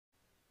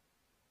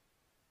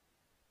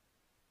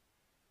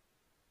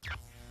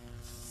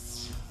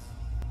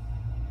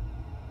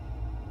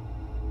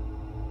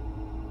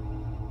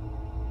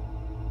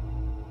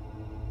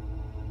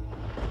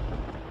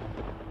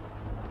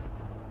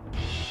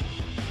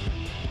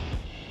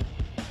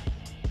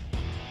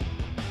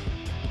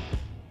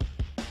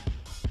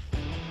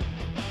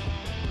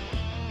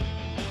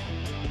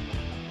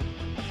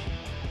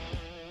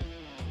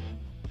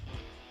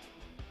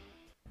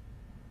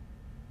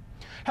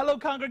Hello,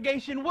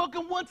 congregation.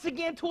 Welcome once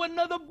again to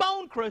another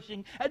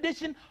bone-crushing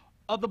edition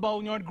of the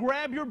Boneyard.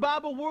 Grab your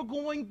Bible. We're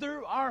going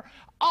through our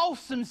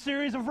awesome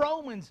series of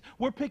Romans.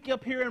 We're picking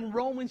up here in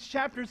Romans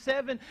chapter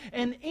 7.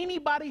 And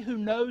anybody who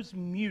knows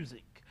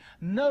music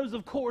knows,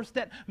 of course,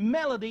 that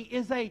melody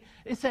is a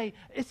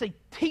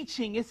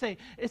teaching, it's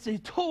a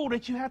tool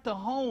that you have to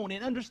hone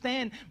and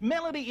understand.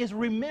 Melody is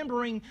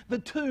remembering the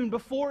tune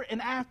before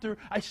and after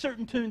a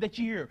certain tune that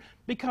you hear,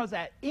 because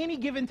at any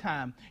given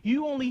time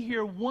you only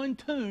hear one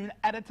tune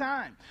at a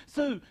time.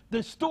 So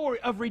the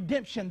story of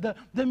redemption,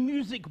 the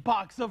music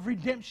box of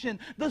redemption,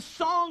 the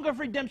song of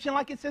redemption,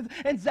 like it says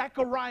in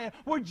Zechariah,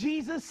 where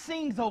Jesus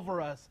sings over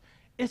us,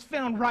 is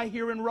found right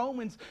here in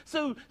Romans.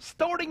 So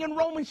starting in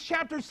Romans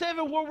chapter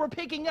 7, where we're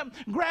picking up,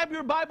 grab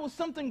your Bible,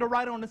 something to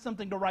write on and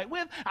something to write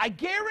with. I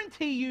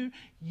guarantee you,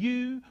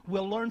 you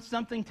will learn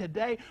something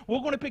today. We're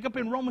going to pick up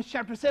in Romans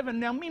chapter 7.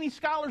 Now, many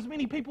scholars,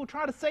 many people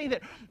try to say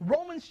that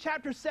Romans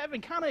chapter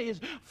 7 kind of is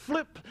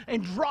flipped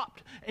and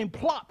dropped and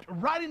plopped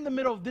right in the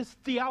middle of this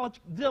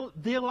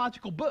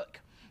theological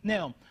book.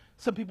 Now,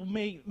 some people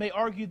may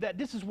argue that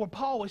this is where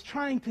Paul is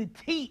trying to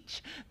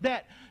teach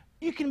that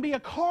you can be a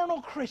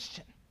carnal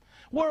Christian.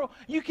 Well,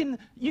 you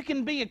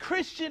can be a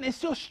Christian and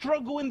still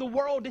struggle in the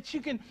world, that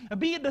you can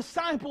be a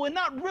disciple and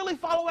not really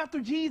follow after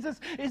Jesus.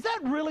 Is that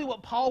really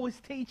what Paul is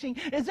teaching?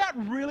 Is that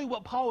really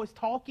what Paul is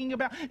talking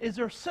about? Is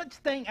there such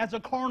thing as a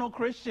carnal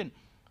Christian?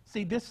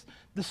 See,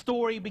 the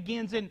story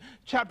begins in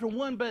chapter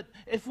 1, but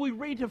if we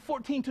read to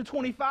 14 to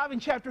 25 in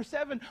chapter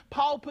 7,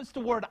 Paul puts the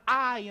word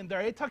I in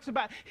there. It talks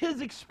about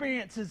his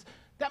experiences.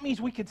 That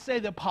means we could say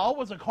that Paul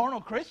was a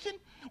carnal Christian?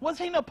 Was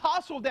he an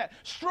apostle that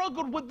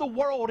struggled with the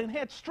world and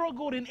had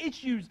struggled in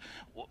issues?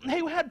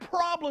 He had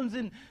problems.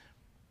 And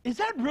is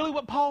that really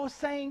what Paul is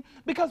saying?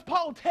 Because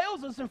Paul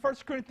tells us in 1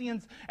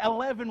 Corinthians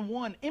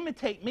 11:1,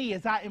 imitate me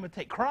as I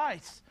imitate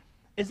Christ.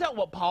 Is that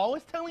what Paul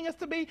is telling us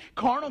to be?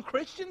 Carnal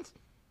Christians?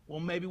 Well,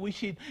 maybe we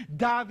should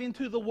dive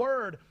into the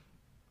Word.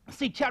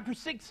 See, chapter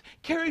 6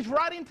 carries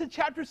right into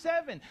chapter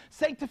 7.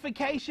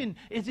 Sanctification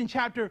is in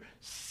chapter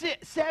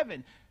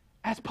 7.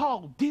 As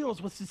Paul deals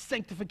with his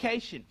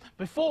sanctification.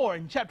 Before,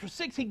 in chapter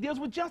 6, he deals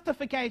with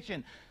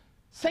justification.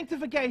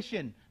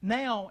 Sanctification.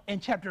 Now,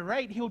 in chapter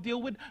 8, he'll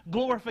deal with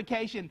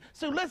glorification.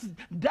 So let's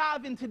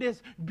dive into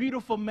this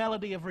beautiful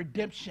melody of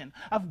redemption,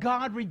 of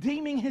God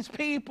redeeming his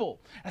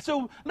people.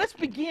 So let's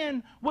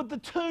begin with the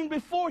tune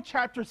before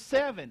chapter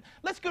 7.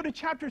 Let's go to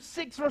chapter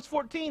 6, verse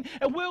 14,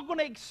 and we're going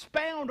to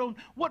expound on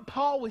what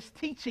Paul was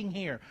teaching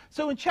here.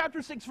 So in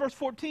chapter 6, verse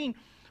 14,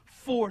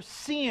 for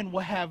sin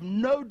will have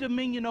no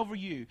dominion over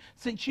you,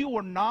 since you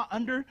are not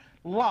under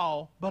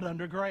law, but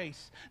under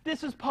grace.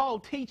 This is Paul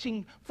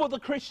teaching for the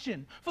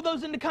Christian, for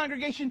those in the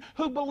congregation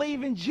who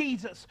believe in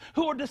Jesus,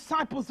 who are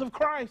disciples of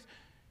Christ.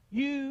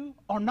 You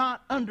are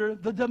not under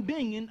the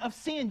dominion of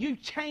sin.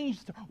 You've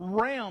changed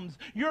realms.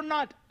 You're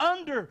not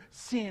under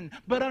sin,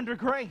 but under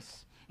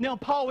grace. Now,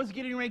 Paul is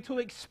getting ready to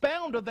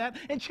expound on that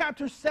in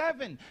chapter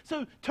 7.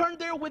 So turn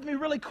there with me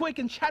really quick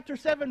in chapter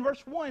 7,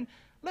 verse 1.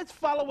 Let's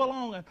follow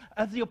along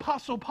as the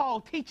Apostle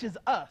Paul teaches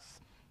us.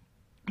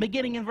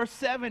 Beginning in verse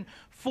 7,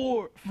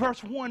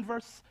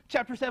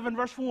 chapter 7,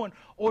 verse 1.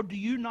 Or do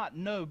you not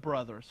know,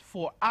 brothers,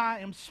 for I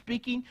am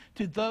speaking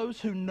to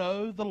those who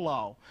know the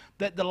law,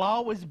 that the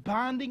law is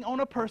binding on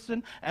a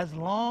person as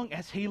long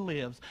as he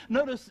lives.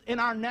 Notice, in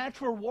our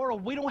natural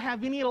world, we don't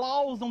have any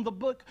laws on the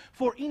book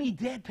for any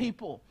dead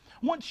people.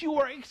 Once you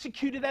are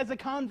executed as a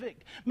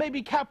convict,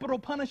 maybe capital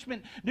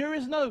punishment, there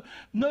is no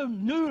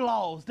new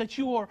laws that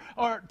you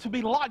are to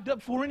be locked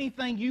up for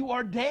anything. You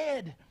are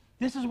dead.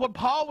 This is what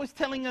Paul was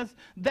telling us,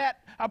 that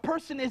a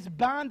person is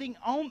binding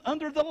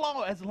under the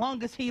law as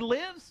long as he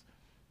lives.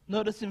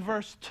 Notice in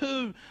verse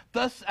 2,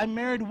 thus a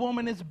married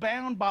woman is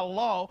bound by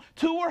law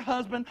to her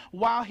husband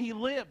while he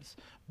lives.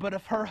 But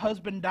if her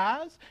husband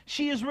dies,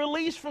 she is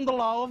released from the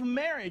law of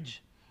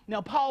marriage. Now,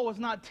 Paul was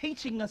not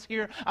teaching us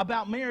here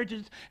about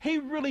marriages. He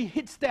really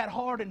hits that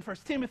hard in 1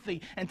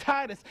 Timothy and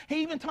Titus.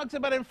 He even talks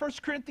about it in 1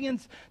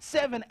 Corinthians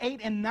 7,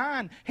 8, and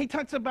 9. He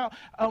talks about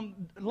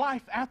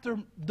life after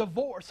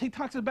divorce. He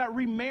talks about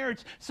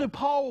remarriage. So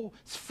Paul's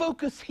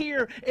focus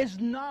here is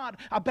not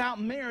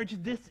about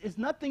marriage. This is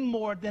nothing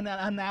more than an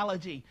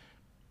analogy.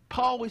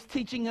 Paul is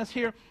teaching us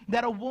here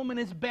that a woman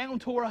is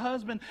bound to her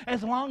husband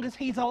as long as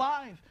he's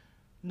alive.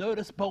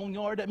 Notice,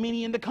 Boneyard, that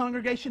many in the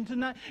congregation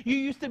tonight, you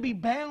used to be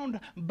bound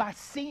by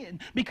sin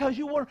because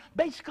you were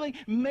basically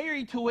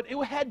married to it.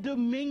 It had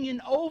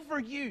dominion over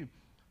you.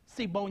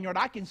 See, Boneyard,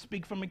 I can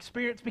speak from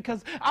experience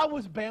because I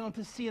was bound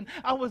to sin.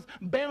 I was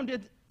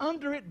bounded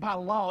under it by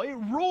law. It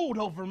ruled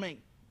over me.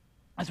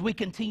 As we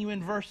continue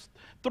in verse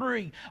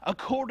 3,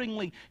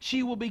 accordingly,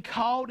 she will be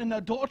called an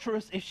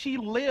adulteress if she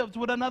lives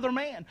with another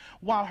man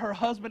while her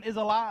husband is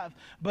alive.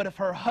 But if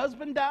her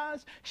husband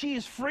dies, she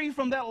is free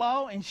from that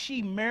law and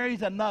she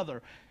marries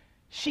another.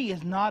 She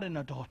is not an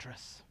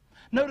adulteress.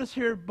 Notice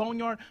here,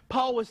 Boneyard,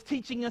 Paul was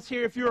teaching us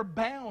here, if you're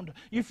bound,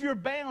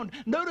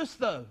 notice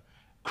though,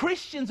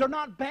 Christians are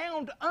not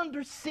bound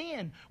under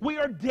sin. We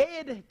are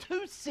dead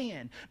to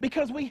sin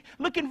because we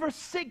look in verse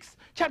 6,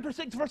 chapter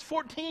 6, verse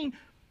 14,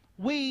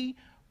 we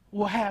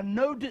will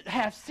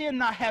have sin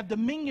not have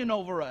dominion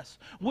over us.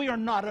 We are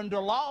not under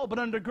law, but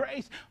under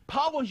grace.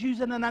 Paul was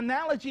using an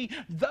analogy.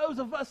 Those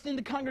of us in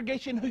the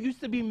congregation who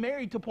used to be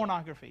married to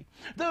pornography,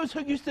 those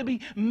who used to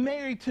be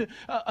married to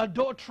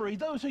adultery,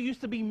 those who used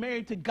to be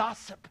married to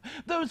gossip,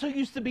 those who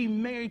used to be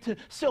married to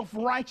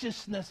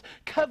self-righteousness,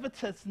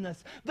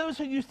 covetousness, those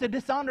who used to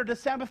dishonor the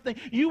Sabbath thing.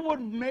 You were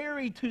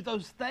married to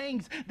those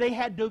things. They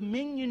had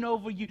dominion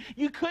over you.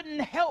 You couldn't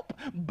help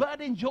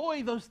but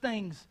enjoy those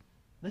things.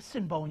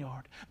 Listen,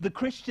 Boneyard, the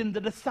Christian, the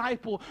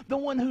disciple, the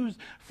one who's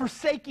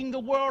forsaking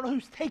the world,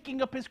 who's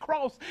taking up his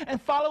cross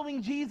and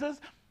following Jesus,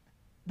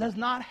 does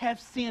not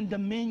have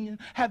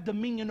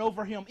dominion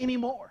over him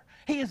anymore.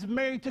 He is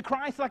married to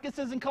Christ, like it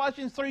says in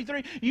Colossians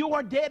 3:3. You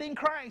are dead in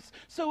Christ.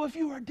 So if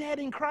you are dead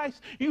in Christ,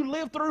 you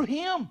live through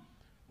him.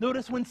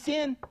 Notice when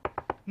sin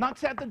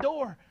knocks at the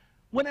door,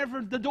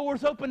 whenever the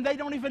door's open, they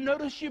don't even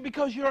notice you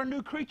because you're a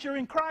new creature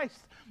in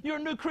Christ. You're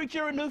a new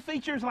creature and new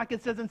features, like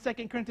it says in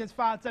 2 Corinthians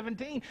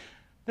 5:17.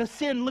 The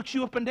sin looks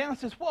you up and down and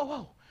says,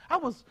 whoa, I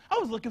was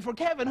looking for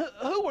Kevin.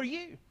 Who are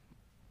you?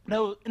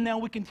 Now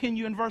we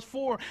continue in verse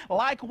 4.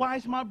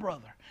 Likewise, my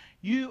brother,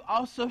 you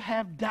also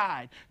have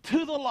died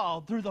to the law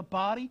through the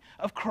body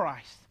of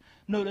Christ.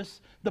 Notice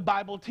the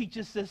Bible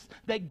teaches us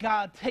that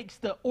God takes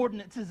the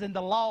ordinances and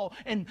the law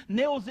and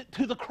nails it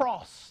to the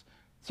cross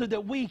so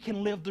that we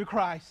can live through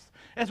Christ.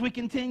 As we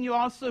continue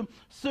also,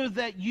 so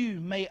that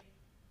you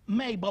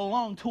may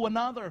belong to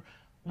another.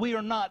 We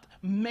are not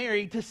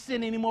married to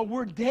sin anymore.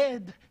 We're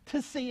dead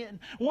to sin.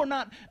 We're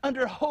not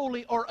under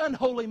holy or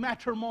unholy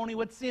matrimony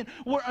with sin.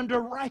 We're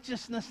under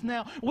righteousness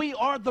now. We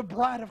are the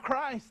bride of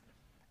Christ.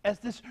 As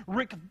this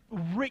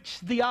rich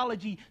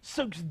theology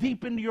soaks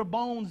deep into your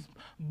bones,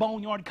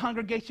 Boneyard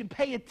congregation,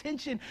 pay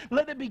attention.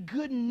 Let it be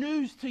good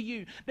news to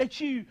you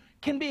that you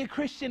can be a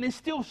Christian and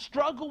still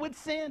struggle with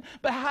sin.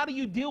 But how do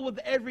you deal with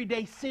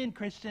everyday sin,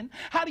 Christian?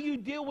 How do you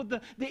deal with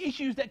the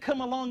issues that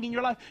come along in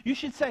your life? You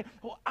should say,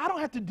 well, I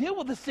don't have to deal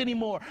with this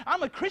anymore.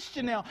 I'm a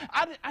Christian now.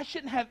 I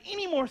shouldn't have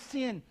any more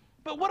sin.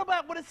 But what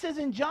about what it says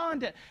in John,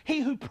 that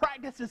he who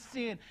practices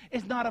sin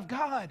is not of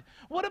God?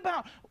 What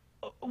about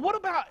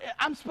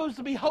I'm supposed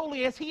to be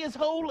holy as he is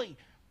holy?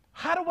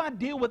 How do I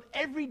deal with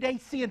everyday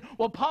sin?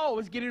 Well, Paul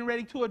is getting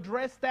ready to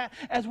address that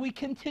as we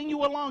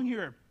continue along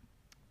here.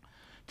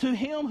 To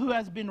him who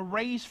has been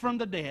raised from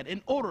the dead,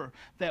 in order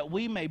that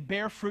we may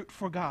bear fruit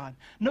for God.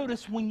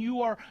 Notice, when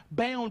you are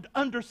bound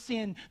under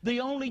sin, the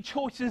only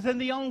choices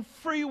and the only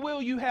free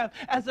will you have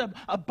as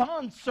a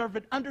bond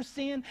servant under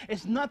sin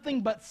is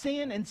nothing but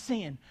sin and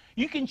sin.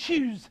 You can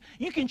choose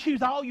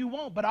all you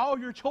want, but all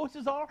your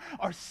choices are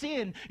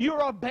sin. You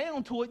are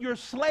bound to it. You're a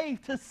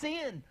slave to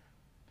sin.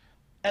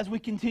 As we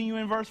continue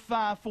in verse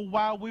 5, for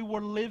while we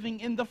were living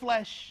in the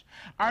flesh,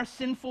 our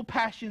sinful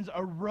passions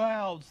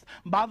aroused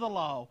by the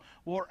law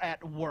were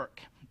at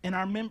work in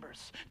our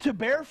members to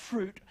bear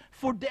fruit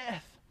for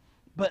death.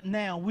 But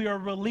now we are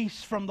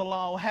released from the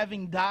law,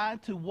 having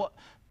died to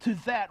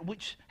that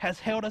which has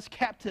held us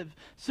captive,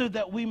 so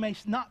that we may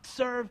not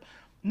serve,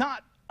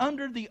 not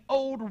under the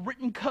old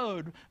written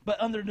code,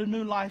 but under the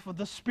new life of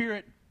the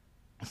Spirit.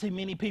 See,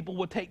 many people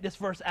will take this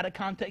verse out of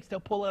context.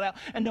 They'll pull it out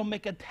and they'll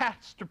make a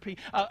tapestry,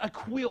 a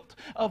quilt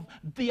of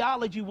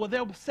theology where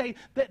they'll say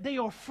that they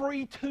are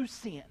free to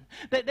sin,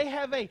 that they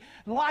have a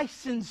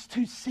license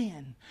to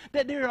sin,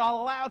 that they're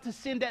allowed to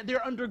sin, that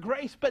they're under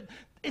grace. But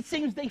it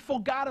seems they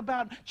forgot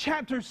about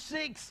chapter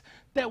 6,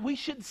 that we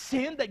should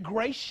sin, that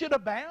grace should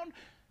abound.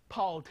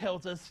 Paul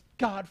tells us,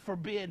 God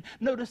forbid.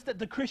 Notice that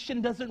the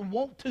Christian doesn't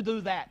want to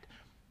do that.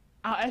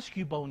 I'll ask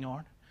you,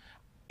 Boneyard.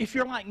 If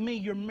you're like me,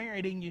 you're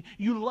married and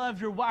you love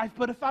your wife.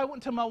 But if I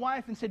went to my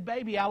wife and said,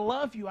 baby, I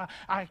love you,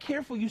 I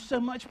care for you so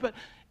much, but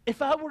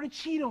if I were to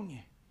cheat on you,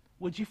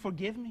 would you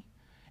forgive me?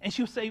 And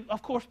she'll say,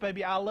 of course,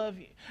 baby, I love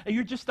you.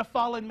 You're just a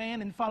fallen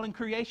man and fallen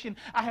creation.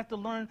 I have to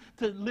learn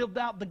to live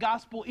out the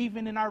gospel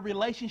even in our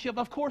relationship.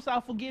 Of course,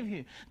 I'll forgive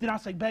you. Then I'll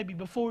say, baby,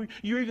 before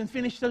you even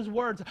finish those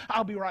words,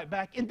 I'll be right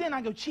back. And then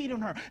I go cheat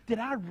on her. Did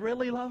I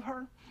really love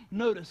her?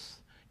 Notice,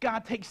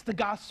 God takes the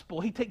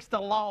gospel, he takes the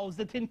laws,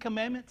 the 10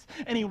 commandments,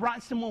 and he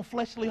writes them on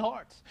fleshly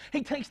hearts.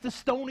 He takes the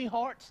stony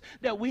hearts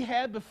that we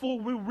had before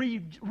we were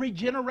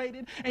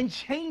regenerated and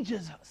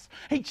changes us.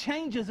 He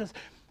changes us.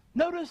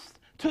 Notice,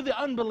 to the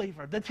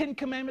unbeliever, the 10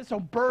 commandments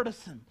are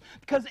burdensome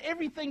because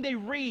everything they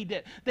read,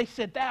 that they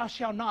said, thou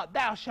shalt not,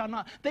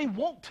 they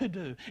want to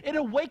do. It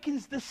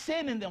awakens the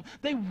sin in them.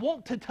 They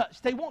want to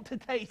touch, they want to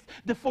taste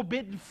the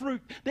forbidden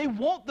fruit. They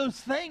want those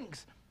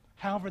things.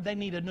 However, they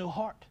need a new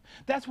heart.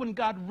 That's when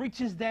God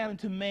reaches down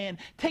into man,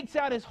 takes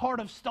out his heart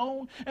of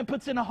stone and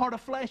puts in a heart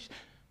of flesh.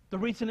 The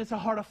reason it's a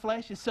heart of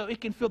flesh is so it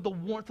can feel the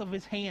warmth of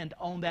his hand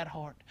on that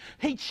heart.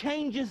 He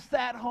changes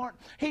that heart.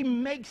 He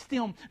makes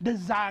them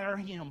desire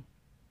him.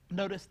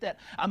 Notice that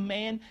a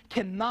man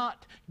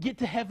cannot get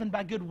to heaven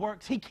by good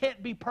works. He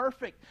can't be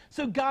perfect.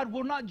 So God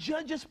will not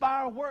judge us by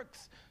our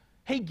works.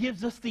 He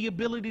gives us the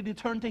ability to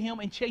turn to him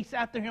and chase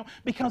after him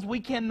because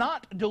we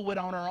cannot do it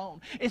on our own.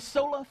 It's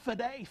sola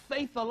fide,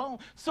 faith alone.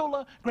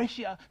 Sola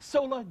gratia,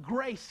 sola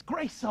grace,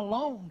 grace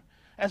alone.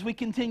 As we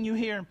continue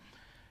here,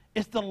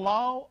 It's the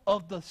law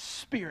of the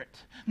Spirit.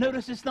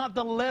 Notice it's not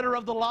the letter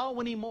of the law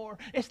anymore.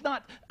 It's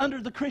not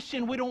under the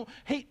Christian.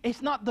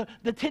 It's not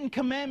the Ten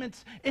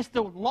Commandments. It's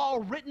the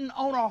law written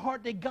on our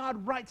heart that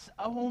God writes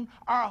on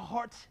our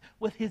hearts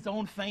with his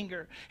own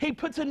finger. He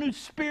puts a new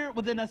spirit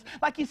within us.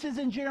 Like he says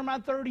in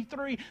Jeremiah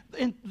 33,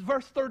 in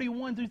verse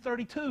 31 through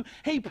 32,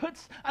 he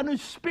puts a new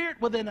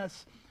spirit within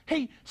us.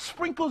 He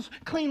sprinkles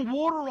clean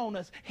water on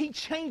us. He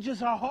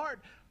changes our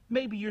heart.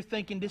 Maybe you're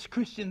thinking this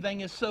Christian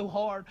thing is so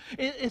hard.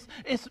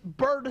 It's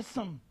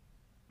burdensome.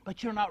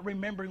 But you're not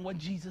remembering what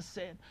Jesus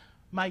said.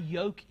 My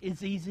yoke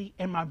is easy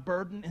and my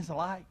burden is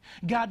light.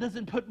 God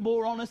doesn't put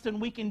more on us than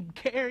we can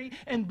carry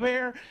and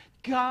bear.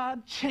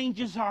 God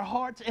changes our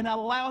hearts and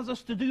allows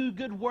us to do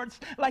good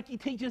works like he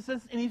teaches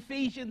us in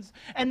Ephesians.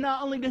 And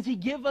not only does he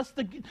give us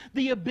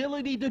the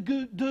ability to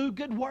do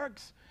good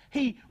works,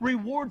 he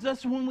rewards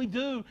us when we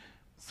do.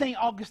 St.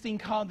 Augustine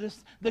called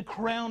this the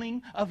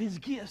crowning of his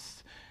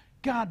gifts.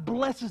 God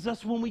blesses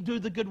us when we do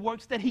the good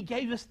works that he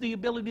gave us the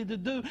ability to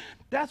do.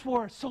 That's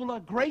where sola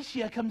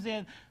gratia comes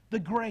in, the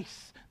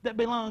grace that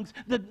belongs.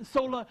 The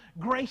sola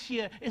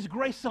gratia is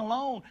grace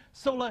alone.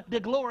 Sola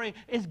de glory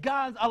is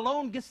God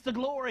alone gets the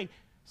glory.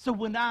 So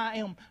when I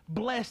am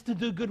blessed to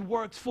do good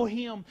works for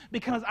him,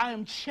 because I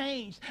am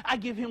changed, I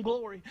give him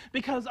glory.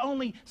 Because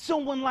only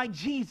someone like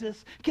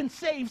Jesus can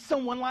save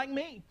someone like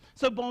me.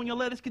 So Boneyard,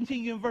 let us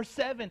continue in verse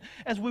 7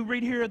 as we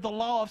read here the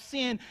law of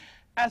sin.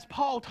 As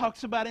Paul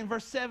talks about in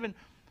verse 7,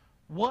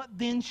 what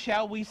then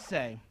shall we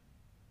say?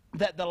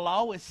 That the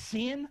law is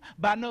sin?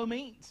 By no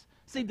means.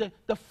 See,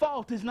 the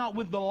fault is not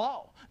with the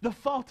law. The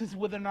fault is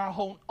within our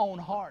own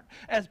heart.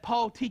 As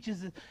Paul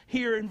teaches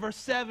here in verse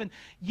 7,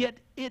 yet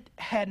it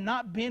had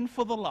not been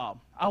for the law,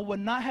 I would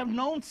not have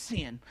known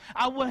sin.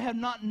 I would have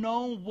not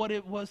known what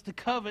it was to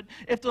covet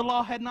if the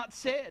law had not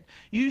said,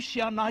 you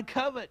shall not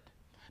covet.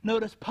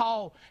 Notice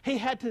Paul, he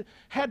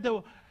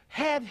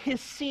had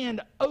his sin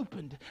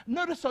opened.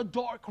 Notice a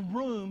dark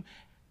room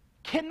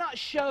cannot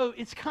show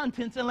its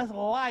contents unless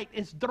light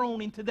is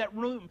thrown into that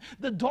room.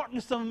 The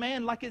darkness of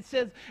man, like it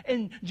says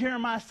in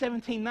Jeremiah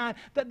 17:9,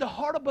 that the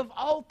heart above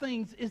all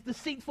things is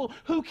deceitful.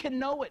 Who can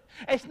know it?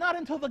 It's not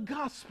until the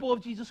gospel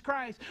of Jesus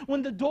Christ,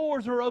 when the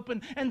doors are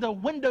open and the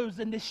windows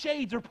and the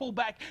shades are pulled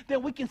back,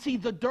 that we can see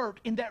the dirt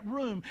in that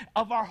room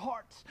of our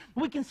hearts.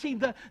 We can see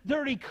the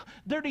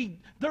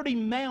dirty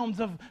mounds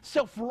of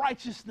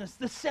self-righteousness,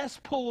 the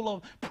cesspool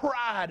of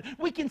pride.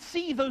 We can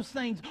see those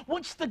things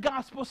once the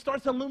gospel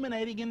starts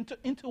illuminating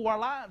into our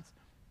lives.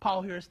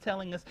 Paul here is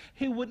telling us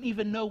he wouldn't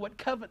even know what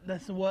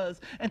covetousness was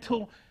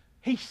until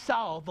he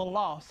saw the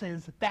law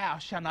says, thou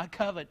shalt not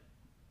covet.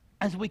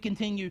 As we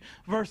continue,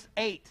 verse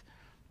 8,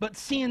 but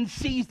sin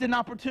seized an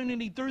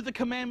opportunity through the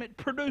commandment,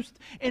 produced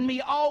in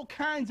me all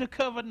kinds of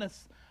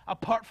covetousness.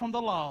 Apart from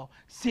the law,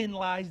 sin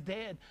lies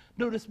dead.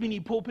 Notice many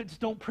pulpits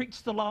don't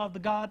preach the law of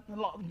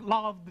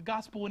the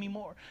gospel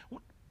anymore.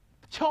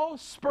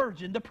 Charles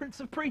Spurgeon, the Prince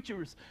of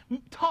Preachers,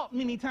 taught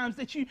many times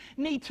that you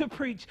need to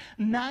preach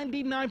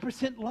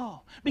 99%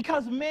 law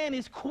because man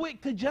is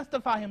quick to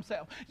justify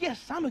himself.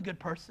 Yes, I'm a good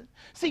person.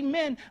 See,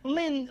 man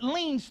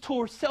leans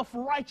towards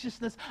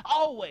self-righteousness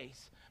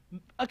always.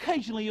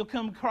 Occasionally you'll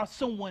come across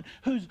someone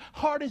whose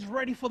heart is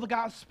ready for the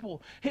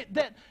gospel.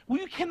 That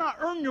you cannot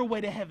earn your way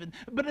to heaven,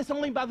 but it's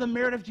only by the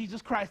merit of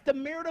Jesus Christ, the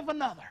merit of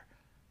another,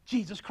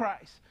 Jesus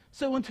Christ.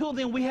 So until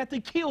then, we have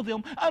to kill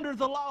them under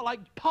the law, like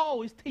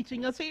Paul is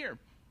teaching us here.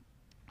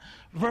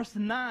 Verse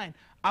 9,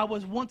 I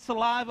was once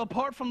alive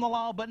apart from the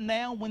law, but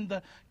now when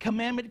the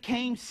commandment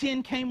came,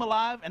 sin came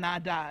alive and I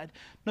died.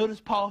 Notice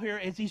Paul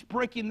here, as he's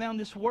breaking down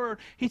this word,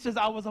 he says,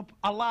 I was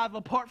alive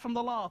apart from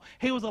the law.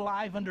 He was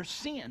alive under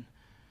sin.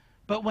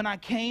 But when I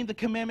came, the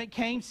commandment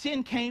came,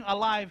 sin came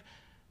alive.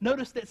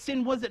 Notice that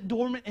sin wasn't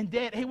dormant and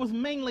dead. It was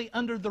mainly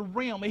under the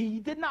realm. He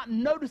did not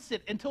notice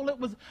it until it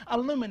was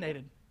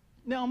illuminated.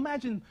 Now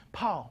imagine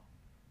Paul.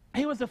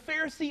 He was a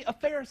Pharisee of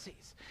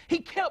Pharisees. He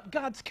kept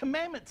God's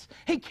commandments.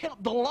 He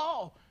kept the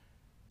law.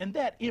 And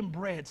that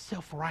inbred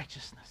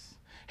self-righteousness.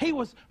 He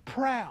was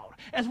proud.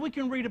 As we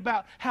can read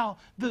about how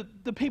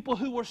the people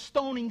who were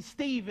stoning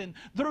Stephen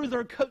threw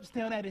their coats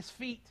down at his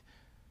feet.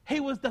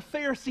 He was the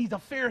Pharisees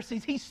of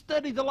Pharisees. He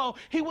studied the law.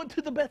 He went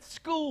to the best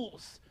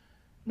schools.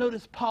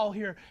 Notice Paul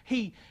here.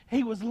 He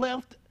was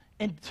left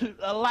and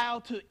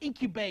allowed to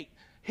incubate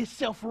his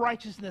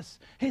self-righteousness.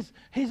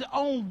 His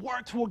own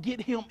works will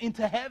get him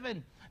into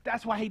heaven.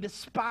 That's why he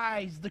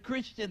despised the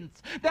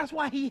Christians. That's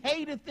why he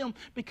hated them,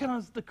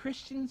 because the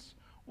Christians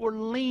were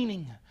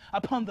leaning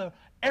upon the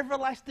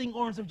everlasting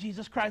arms of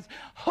Jesus Christ,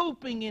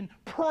 hoping and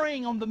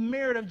praying on the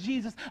merit of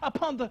Jesus,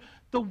 upon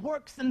the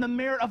works and the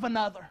merit of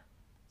another.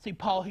 See,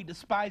 Paul, he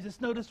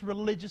despises. Notice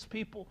religious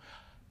people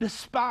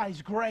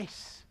despise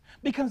grace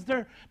because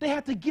they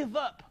have to give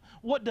up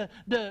what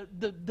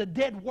the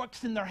dead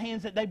works in their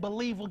hands that they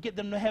believe will get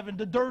them to heaven,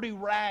 the dirty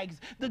rags,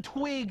 the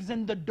twigs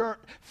and the dirt,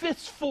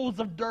 fistfuls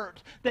of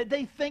dirt that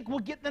they think will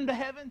get them to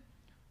heaven.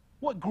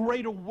 What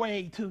greater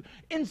way to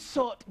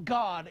insult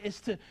God is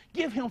to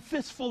give him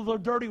fistfuls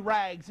of dirty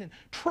rags and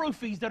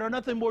trophies that are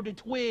nothing more than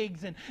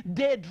twigs and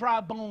dead,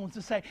 dry bones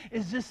to say,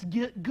 is this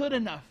good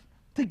enough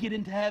to get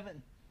into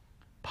heaven?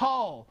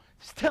 Paul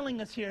is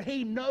telling us here,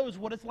 he knows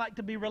what it's like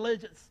to be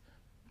religious.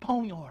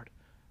 Boneyard,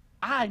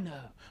 I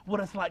know what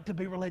it's like to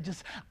be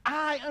religious.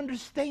 I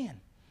understand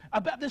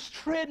about this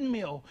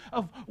treadmill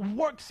of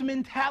works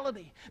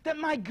mentality, that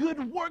my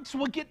good works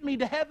will get me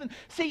to heaven.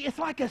 See, it's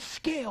like a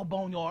scale,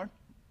 Boneyard.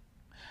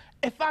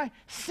 If I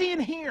sin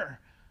here,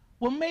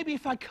 well, maybe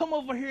if I come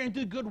over here and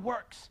do good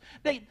works,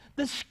 the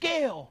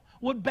scale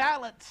would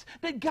balance,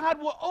 that God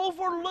will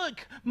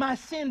overlook my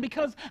sin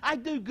because I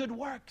do good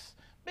works.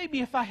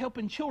 Maybe if I help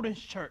in children's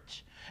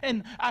church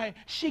and I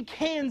shake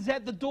hands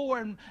at the door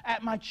and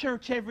at my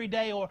church every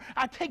day, or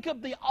I take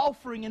up the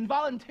offering and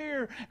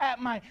volunteer at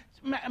my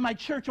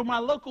church or my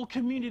local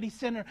community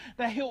center,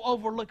 that he'll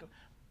overlook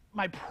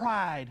my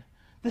pride,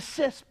 the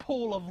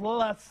cesspool of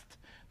lust,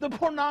 the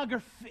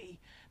pornography,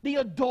 the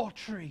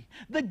adultery,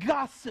 the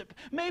gossip.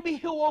 Maybe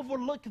he'll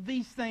overlook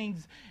these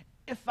things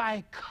if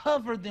I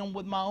cover them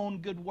with my own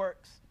good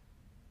works.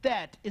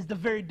 That is the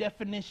very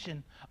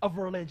definition of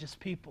religious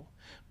people.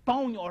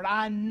 Boneyard,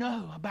 I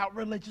know about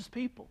religious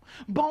people.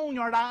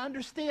 Boneyard, I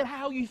understand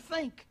how you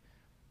think.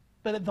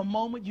 But at the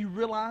moment you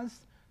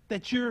realize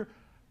that your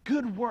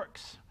good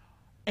works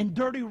and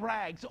dirty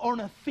rags are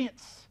an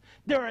offense,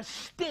 they're a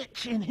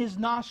stench in his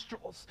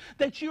nostrils,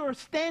 that you are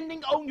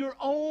standing on your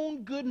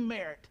own good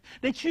merit,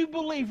 that you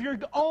believe your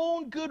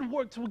own good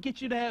works will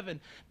get you to heaven,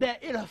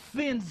 that it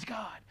offends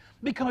God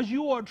because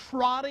you are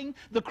trotting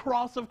the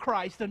cross of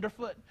Christ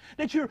underfoot,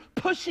 that you're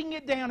pushing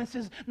it down and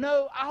says,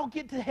 no, I'll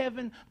get to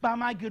heaven by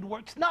my good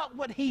works, not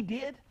what he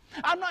did.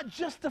 I'm not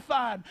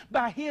justified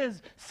by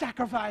his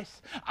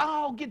sacrifice.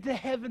 I'll get to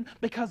heaven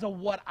because of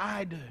what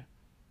I do.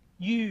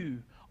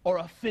 You are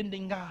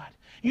offending God.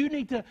 You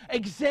need to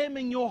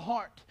examine your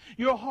heart.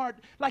 Your heart,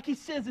 like he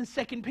says in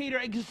 2 Peter,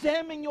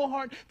 examine your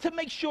heart to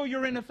make sure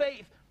you're in the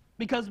faith.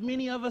 Because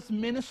many of us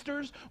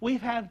ministers, we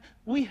have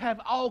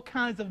all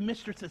kinds of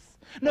mistresses.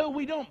 No,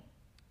 we don't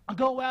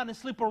go out and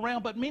sleep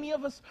around, but many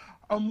of us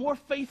are more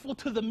faithful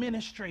to the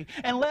ministry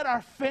and let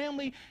our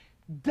family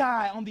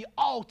die on the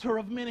altar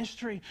of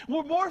ministry.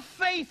 We're more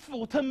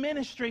faithful to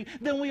ministry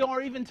than we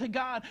are even to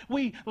God.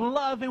 We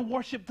love and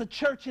worship the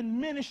church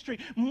and ministry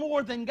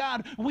more than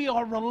God. We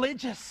are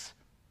religious.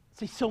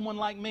 See, someone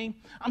like me,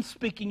 I'm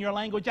speaking your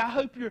language. I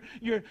hope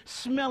you're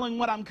smelling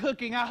what I'm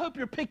cooking. I hope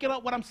you're picking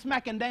up what I'm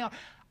smacking down.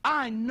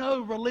 I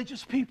know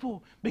religious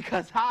people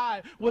because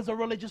I was a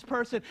religious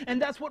person. And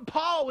that's what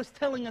Paul was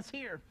telling us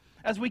here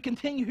as we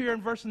continue here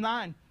in verse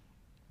 10.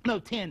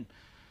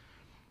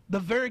 The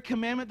very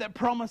commandment that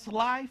promised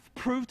life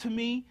proved to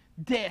me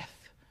death.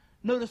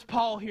 Notice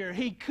Paul here.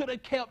 He could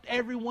have kept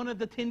every one of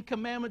the 10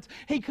 commandments.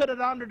 He could have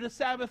honored the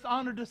Sabbath,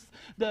 honored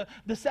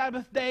the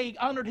Sabbath day,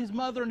 honored his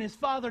mother and his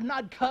father,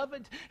 not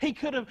covet. He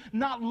could have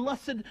not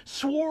lusted,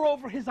 swore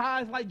over his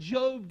eyes like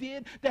Job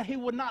did that he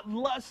would not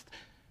lust.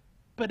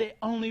 But it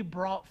only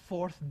brought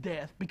forth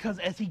death, because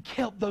as he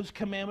kept those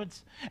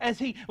commandments, as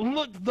he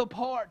looked the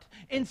part,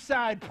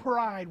 inside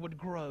pride would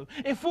grow.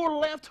 If we're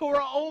left to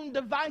our own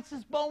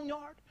devices,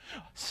 Boneyard,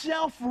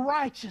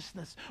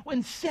 self-righteousness,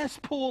 when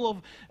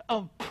cesspool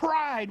of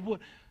pride would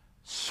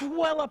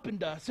swell up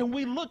in us, and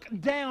we look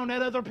down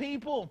at other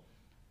people.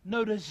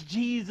 Notice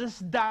Jesus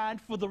died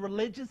for the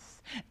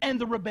religious and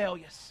the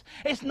rebellious.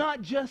 It's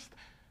not just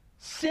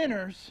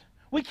sinners.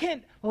 We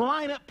can't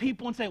line up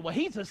people and say, well,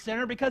 he's a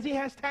sinner because he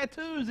has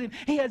tattoos and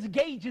he has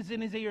gauges in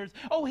his ears.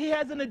 Oh, he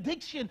has an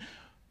addiction.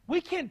 We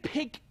can't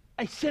pick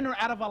a sinner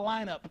out of a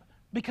lineup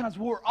because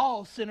we're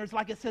all sinners,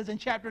 like it says in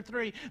chapter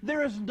 3.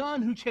 There is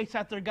none who chase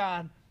after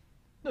God.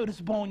 Notice,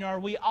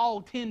 Boneyard, we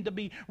all tend to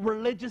be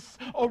religious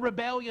or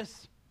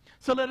rebellious.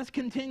 So let us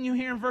continue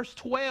here in verse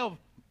 12.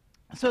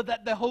 So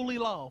that the holy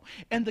law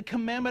and the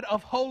commandment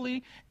of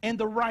holy and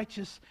the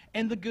righteous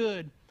and the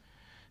good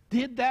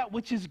did that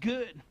which is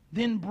good,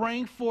 then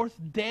bring forth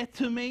death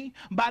to me?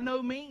 By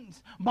no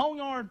means.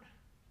 Boneyard,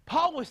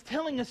 Paul was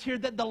telling us here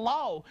that the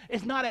law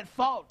is not at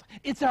fault.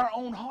 It's our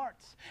own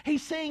hearts.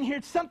 He's saying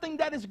here something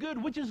that is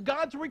good, which is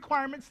God's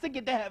requirements to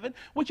get to heaven,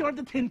 which are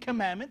the 10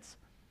 commandments.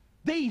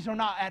 These are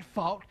not at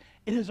fault.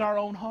 It is our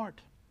own heart.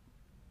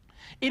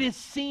 It is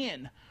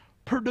sin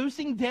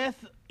producing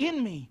death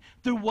in me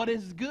through what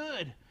is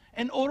good,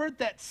 in order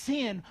that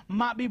sin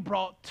might be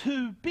brought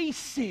to be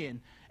sin,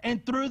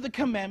 and through the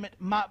commandment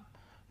might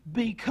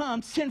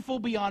become sinful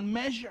beyond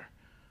measure.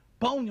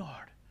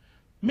 Boneyard,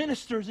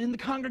 ministers in the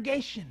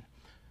congregation,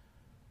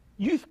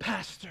 youth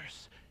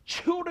pastors,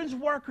 children's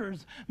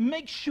workers,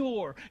 make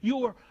sure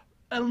you're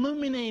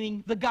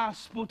illuminating the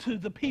gospel to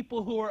the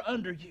people who are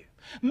under you.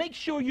 Make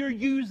sure you're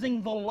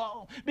using the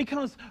law,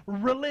 because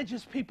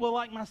religious people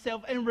like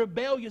myself and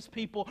rebellious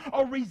people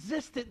are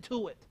resistant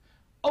to it.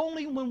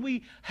 Only when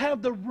we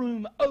have the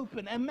room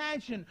open.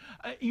 Imagine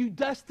you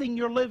dusting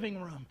your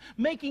living room,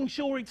 making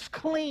sure it's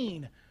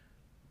clean.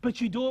 but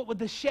you do it with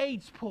the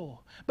shades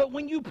pull. But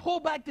when you pull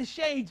back the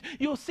shades,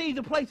 you'll see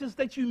the places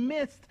that you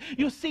missed.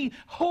 You'll see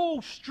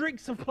whole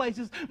streaks of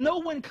places. No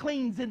one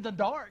cleans in the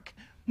dark.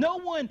 No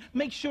one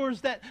makes sure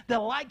that the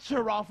lights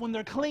are off when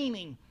they're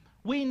cleaning.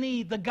 We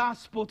need the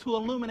gospel to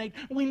illuminate.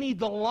 We need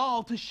the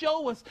law to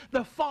show us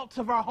the faults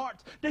of our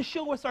hearts, to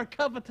show us our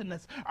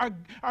covetousness,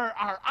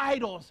 our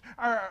idols,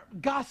 our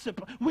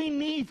gossip. We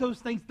need those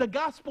things. The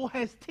gospel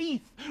has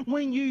teeth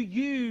when you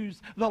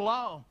use the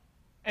law.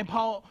 And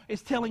Paul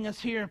is telling us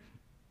here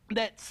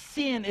that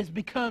sin has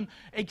become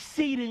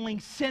exceedingly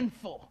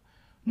sinful.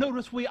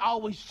 Notice we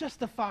always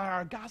justify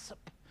our gossip.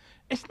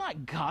 It's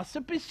not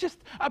gossip. It's just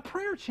a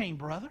prayer chain,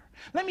 brother.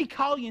 Let me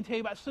call you and tell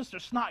you about Sister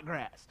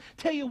Snodgrass.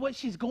 Tell you what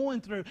she's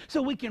going through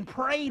so we can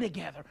pray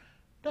together.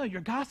 No, you're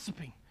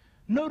gossiping.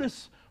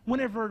 Notice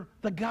whenever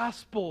the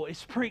gospel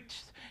is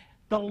preached,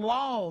 the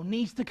law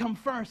needs to come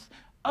first.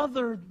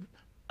 Other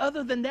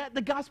than that,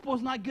 the gospel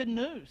is not good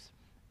news.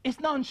 It's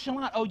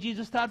nonchalant. Oh,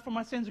 Jesus died for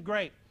my sins.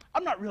 Great.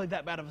 I'm not really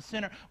that bad of a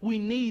sinner. We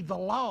need the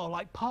law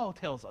like Paul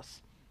tells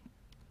us.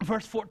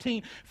 Verse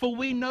 14, for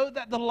we know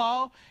that the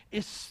law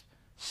is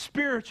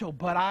spiritual,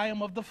 but I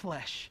am of the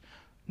flesh.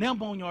 Now,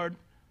 Boneyard,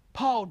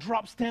 Paul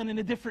drops down in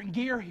a different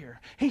gear here.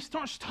 He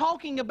starts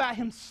talking about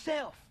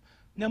himself.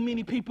 Now,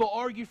 many people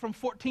argue from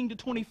 14 to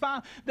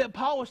 25 that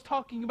Paul is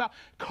talking about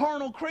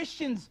carnal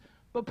Christians,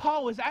 but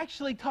Paul is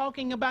actually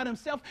talking about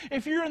himself.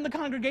 If you're in the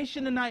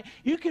congregation tonight,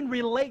 you can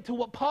relate to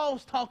what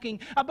Paul's talking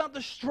about,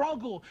 the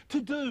struggle to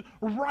do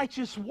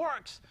righteous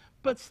works,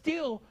 but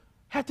still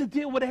have to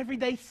deal with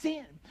everyday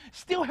sin.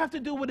 Still have to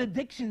deal with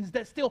addictions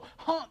that still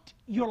haunt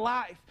your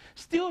life.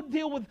 Still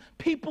deal with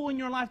people in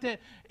your life that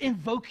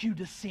invoke you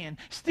to sin.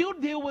 Still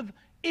deal with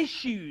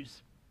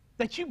issues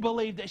that you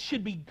believe that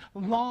should be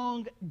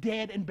long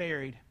dead and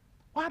buried.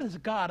 Why does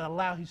God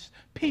allow his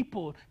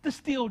people to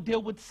still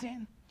deal with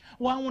sin?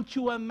 Well, I want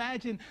you to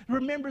imagine,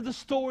 remember the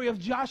story of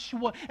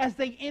Joshua as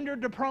they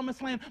entered the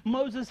promised land.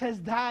 Moses has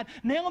died.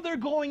 Now they're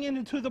going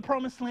into the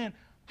promised land.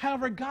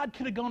 However, God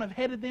could have gone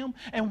ahead of them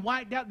and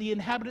wiped out the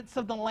inhabitants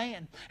of the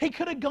land. He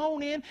could have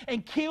gone in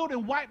and killed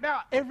and wiped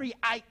out every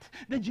ite,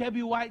 the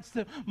Jebusites,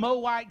 the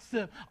Moabites,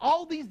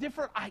 all these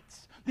different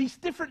ites, these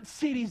different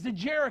cities, the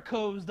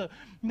Jerichos,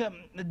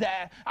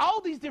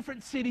 all these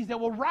different cities that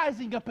were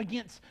rising up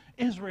against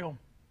Israel.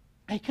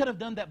 He could have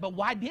done that, but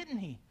why didn't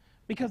he?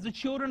 Because the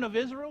children of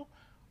Israel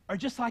are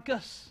just like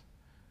us.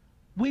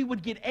 We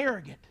would get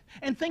arrogant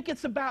and think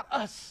it's about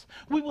us.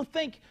 We will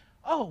think,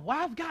 oh, well,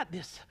 I've got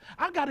this.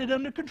 I've got it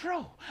under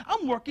control.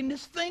 I'm working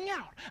this thing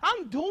out.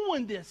 I'm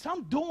doing this.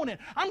 I'm doing it.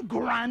 I'm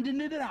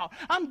grinding it out.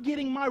 I'm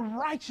getting my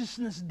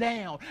righteousness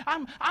down.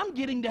 I'm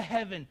getting to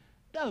heaven.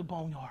 No,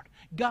 Boneyard.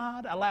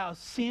 God allows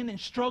sin and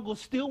struggle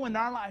still in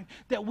our life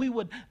that we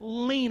would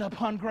lean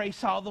upon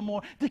grace all the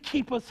more, to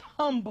keep us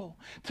humble,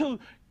 to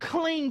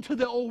cling to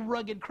the old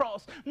rugged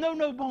cross.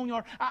 No,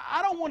 Boneyard.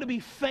 I don't want to be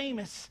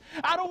famous.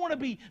 I don't want to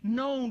be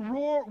known,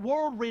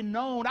 world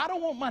renowned. I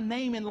don't want my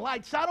name in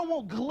lights. I don't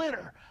want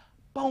glitter.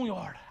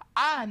 Boneyard,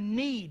 I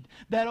need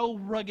that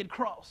old rugged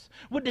cross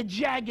with the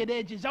jagged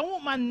edges. I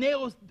want my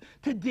nails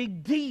to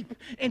dig deep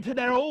into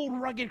that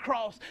old rugged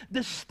cross.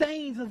 The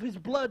stains of his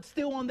blood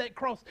still on that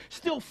cross,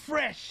 still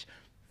fresh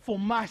for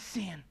my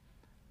sin.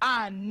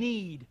 I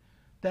need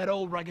that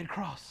old rugged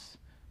cross.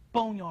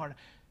 Boneyard,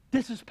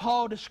 this is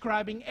Paul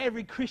describing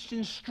every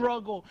Christian's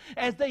struggle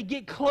as they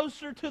get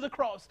closer to the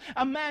cross.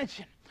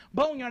 Imagine,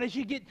 Boneyard, as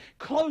you get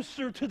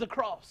closer to the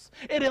cross,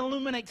 it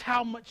illuminates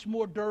how much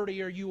more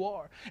dirtier you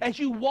are. As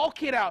you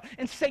walk it out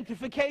in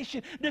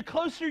sanctification, the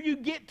closer you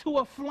get to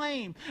a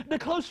flame, the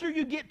closer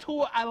you get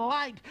to a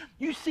light,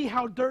 you see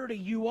how dirty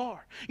you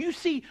are. You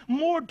see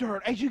more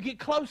dirt as you get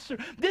closer.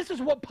 This is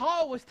what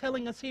Paul was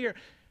telling us here.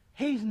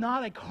 He's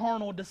not a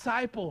carnal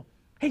disciple.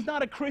 He's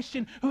not a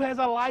Christian who has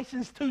a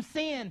license to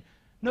sin.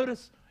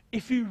 Notice,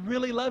 if you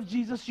really love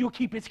Jesus, you'll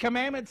keep his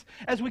commandments.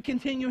 As we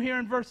continue here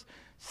in verse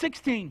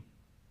 16.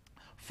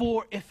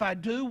 For if I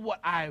do what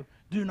I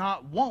do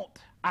not want,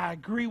 I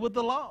agree with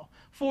the law,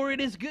 for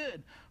it is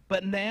good.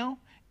 But now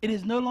it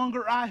is no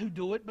longer I who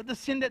do it, but the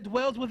sin that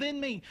dwells within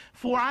me.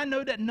 For I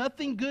know that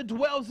nothing good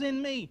dwells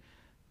in me.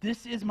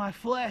 This is my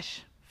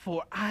flesh,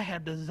 for I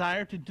have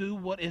desire to do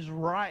what is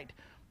right,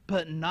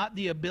 but not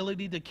the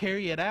ability to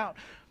carry it out.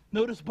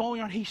 Notice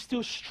Boneyard, he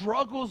still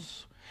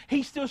struggles.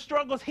 He still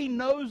struggles. He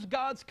knows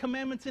God's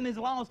commandments and his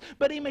laws,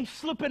 but he may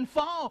slip and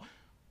fall.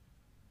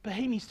 But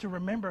he needs to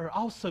remember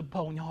also,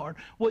 Boneyard,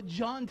 what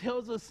John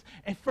tells us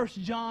in 1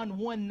 John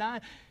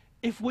 1:9.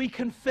 If we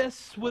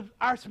confess with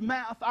our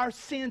mouth our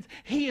sins,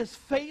 he is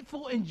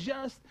faithful and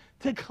just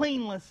to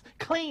clean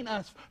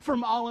us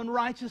from all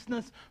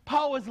unrighteousness.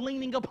 Paul is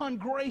leaning upon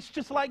grace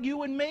just like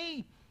you and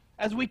me.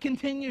 As we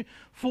continue,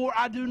 for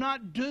I do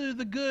not do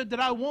the good that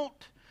I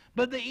want,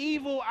 but the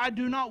evil I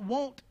do not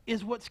want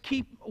is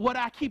what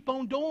I keep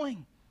on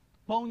doing.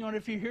 Boneyard,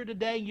 if you're here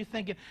today and you're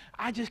thinking,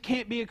 I just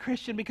can't be a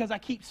Christian because I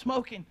keep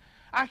smoking.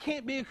 I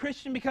can't be a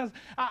Christian because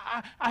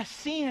I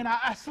sin,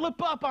 I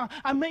slip up,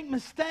 I make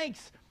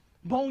mistakes.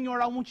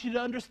 Boneyard, I want you to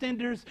understand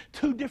there's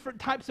two different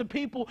types of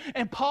people,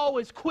 and Paul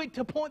is quick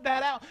to point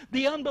that out,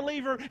 the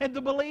unbeliever and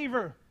the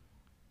believer.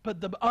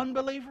 But the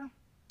unbeliever,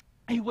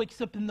 he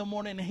wakes up in the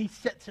morning and he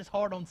sets his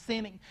heart on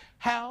sinning.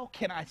 How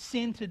can I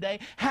sin today?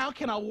 How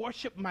can I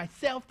worship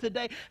myself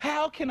today?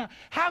 How can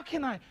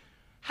I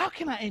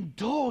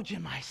indulge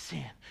in my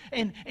sin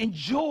and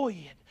enjoy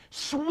it,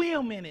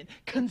 swim in it,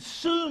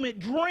 consume it,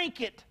 drink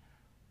it?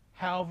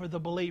 However, the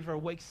believer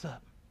wakes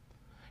up.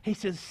 He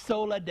says,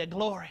 Sola de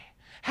glory.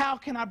 How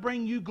can I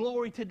bring you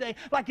glory today?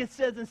 Like it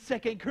says in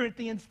 2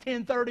 Corinthians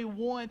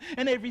 10:31,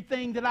 and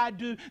everything that I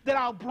do, that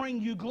I'll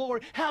bring you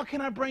glory. How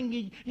can I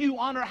bring you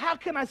honor? How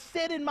can I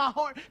set in my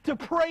heart to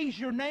praise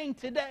your name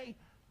today?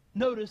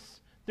 Notice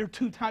there are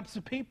two types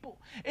of people.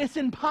 It's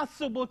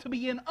impossible to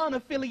be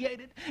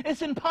unaffiliated.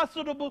 It's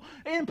impossible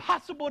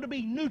to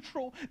be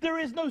neutral. There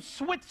is no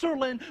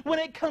Switzerland when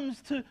it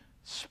comes to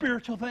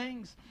spiritual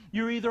things.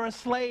 You're either a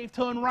slave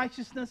to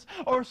unrighteousness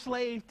or a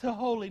slave to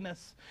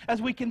holiness.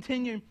 As we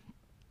continue,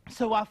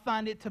 so I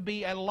find it to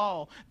be a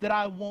law that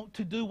I want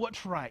to do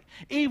what's right.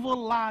 Evil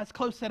lies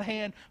close at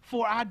hand,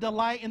 for I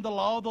delight in the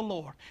law of the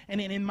Lord and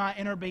in my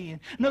inner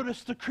being.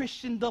 Notice the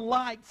Christian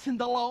delights in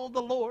the law of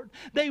the Lord.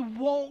 They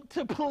want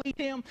to please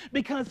Him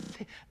because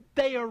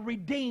they are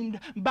redeemed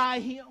by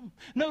Him.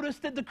 Notice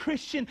that the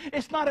Christian,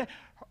 it's not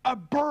a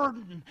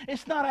burden.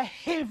 It's not a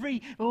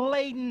heavy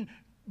laden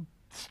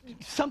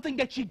something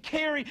that you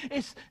carry.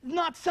 It's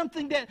not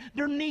something that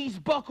their knees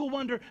buckle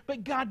under,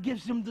 but God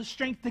gives them the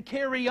strength to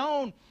carry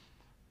on.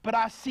 But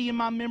I see in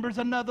my members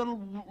another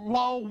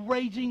law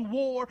waging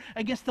war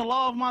against the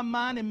law of my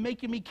mind and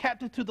making me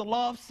captive to the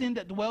law of sin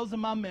that dwells in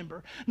my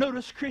member.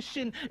 Notice,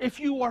 Christian, if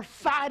you are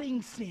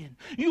fighting sin,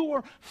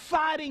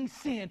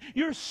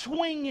 you're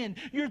swinging,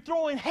 you're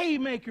throwing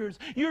haymakers,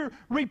 you're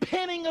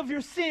repenting of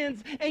your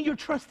sins, and you're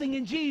trusting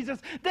in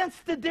Jesus. That's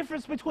the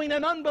difference between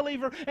an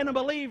unbeliever and a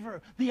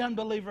believer. The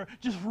unbeliever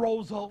just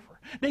rolls over.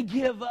 They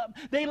give up.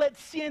 They let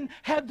sin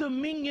have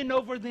dominion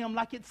over them,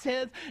 like it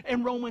says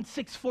in Romans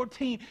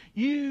 6:14.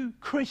 You,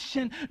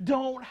 Christian,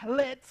 don't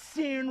let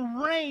sin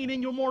reign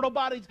in your mortal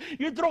bodies.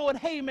 You're throwing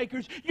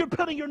haymakers. You're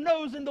putting your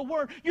nose in the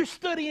Word. You're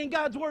studying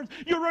God's words.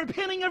 You're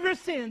repenting of your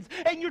sins,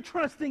 and you're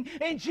trusting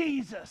in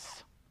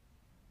Jesus.